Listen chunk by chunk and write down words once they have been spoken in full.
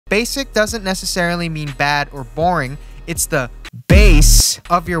Basic doesn't necessarily mean bad or boring. It's the base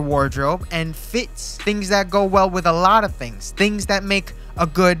of your wardrobe and fits, things that go well with a lot of things that make a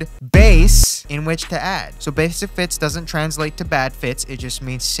good base in which to add. So basic fits doesn't translate to bad fits. It just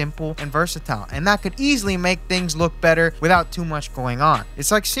means simple and versatile, and that could easily make things look better without too much going on.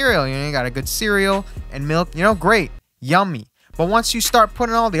 It's like cereal, you know, you got a good cereal and milk, you know, great, yummy. But once you start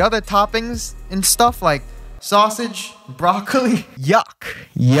putting all the other toppings and stuff like sausage, broccoli, yuck.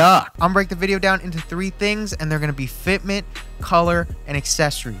 I'm gonna break the video down into 3 things, and they're gonna be fitment, color, and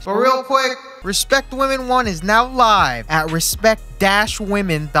accessories. But real quick, Respect Women 1 is now live at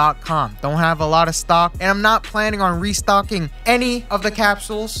respect-women.com. Don't have a lot of stock, and I'm not planning on restocking any of the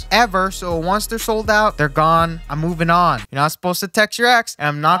capsules ever, so once they're sold out, they're gone. I'm moving on. You're not supposed to text your ex, and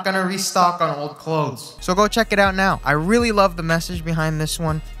I'm not gonna restock on old clothes. So go check it out now. I really love the message behind this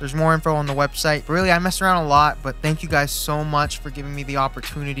one. There's more info on the website. Really, I mess around a lot, but thank you guys so much for giving me the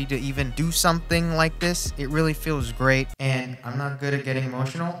opportunity to even do something like this. It really feels great, and I'm not good at getting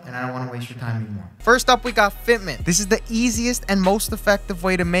emotional, and I don't want to waste your time anymore. First up, we got fitment. This is the easiest and most effective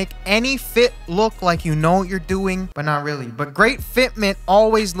way to make any fit look like you know what you're doing, but not really. But great fitment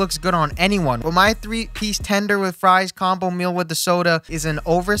always looks good on anyone. But my 3-piece tender with fries combo meal with the soda is an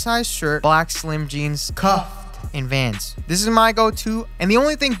oversized shirt, black slim jeans, cuffed, and Vans. This is my go-to, and the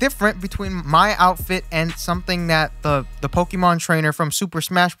only thing different between my outfit and something that the Pokemon trainer from Super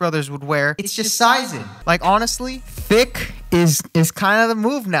Smash Brothers would wear, it's just sizing. Like, honestly, thick is kind of the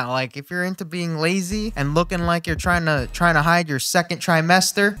move now. Like, if you're into being lazy and looking like you're trying to hide your second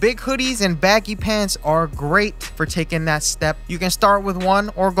trimester, big hoodies and baggy pants are great for taking that step. You can start with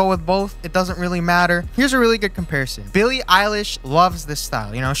one or go with both. It doesn't really matter. Here's a really good comparison. Billie Eilish loves this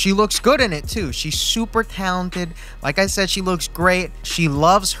style. You know, she looks good in it too. She's super talented. Like I said, she looks great. She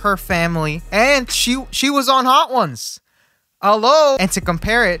loves her family, and she was on Hot Ones. Hello. And to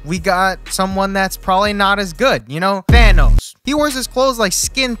compare it, we got someone that's probably not as good, you know, Thanos. He wears his clothes like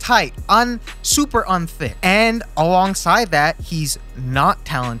skin tight, super unthick. And alongside that, he's not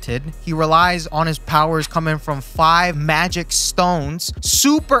talented. He relies on his powers coming from 5 magic stones.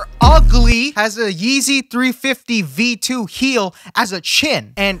 Super ugly, has a Yeezy 350 V2 heel as a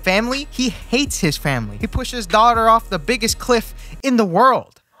chin. And family, he hates his family. He pushed his daughter off the biggest cliff in the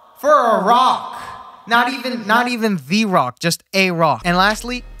world for a rock. Not even the rock, just a rock. And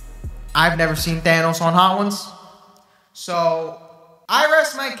lastly, I've never seen Thanos on Hot Ones, so I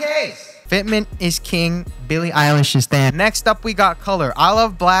rest my case. Fitment is king. Billie Eilish is Thanos. Next up, we got color. I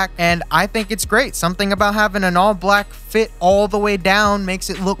love black, and I think it's great. Something about having an all black fit all the way down makes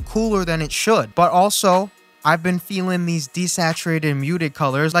it look cooler than it should. But also, I've been feeling these desaturated muted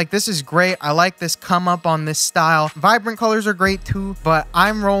colors. Like, this is great. I like this come up on this style. Vibrant colors are great too, but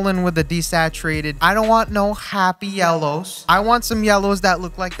I'm rolling with the desaturated. I don't want no happy yellows. I want some yellows that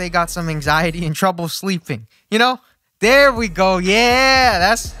look like they got some anxiety and trouble sleeping. You know? There we go.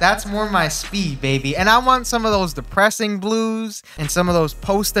 Yeah, that's more my speed, baby. And I want some of those depressing blues and some of those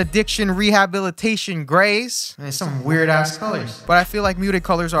post-addiction rehabilitation grays and some weird-ass colors. But I feel like muted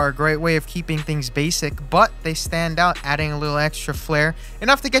colors are a great way of keeping things basic, but they stand out, adding a little extra flair,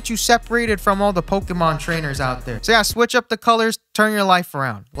 enough to get you separated from all the Pokemon trainers out there. So yeah, switch up the colors, turn your life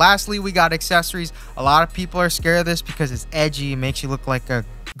around. Lastly, we got accessories. A lot of people are scared of this because it's edgy. It makes you look like a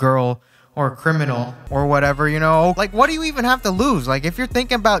girl or a criminal or whatever, you know. Like, what do you even have to lose? Like, if you're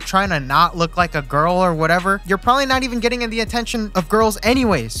thinking about trying to not look like a girl or whatever, you're probably not even getting the attention of girls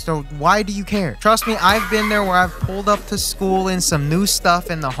anyways, so why do you care? Trust me, I've been there where I've pulled up to school in some new stuff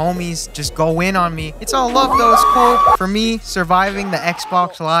and the homies just go in on me. It's all love though, it's cool. For me, surviving the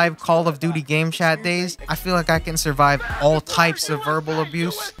Xbox Live Call of Duty game chat days, I feel like I can survive all types of verbal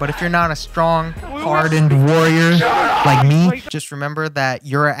abuse. But if you're not a strong, hardened warrior like me, just remember that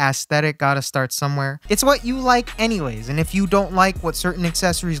your aesthetic gotta start somewhere. It's what you like anyways, and if you don't like what certain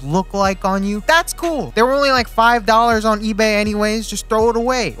accessories look like on you, that's cool. They were only like $5 on eBay anyways. Just throw it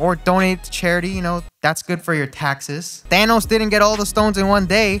away or donate it to charity, you know. That's good for your taxes. Thanos didn't get all the stones in one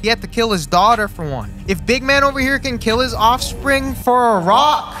day. He had to kill his daughter for one. If big man over here can kill his offspring for a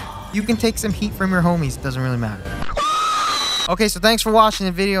rock, you can take some heat from your homies. It doesn't really matter. Okay, so thanks for watching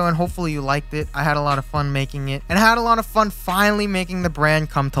the video, and hopefully you liked it. I had a lot of fun making it, and I had a lot of fun finally making the brand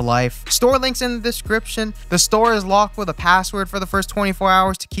come to life. Store links in the description. The store is locked with a password for the first 24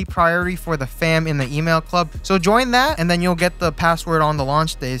 hours to keep priority for the fam in the email club. So join that, and then you'll get the password on the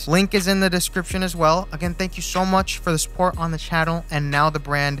launch days. Link is in the description as well. Again, thank you so much for the support on the channel and now the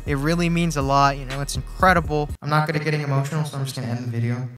brand. It really means a lot. You know, it's incredible. I'm not good at getting emotional, so I'm just gonna end the video.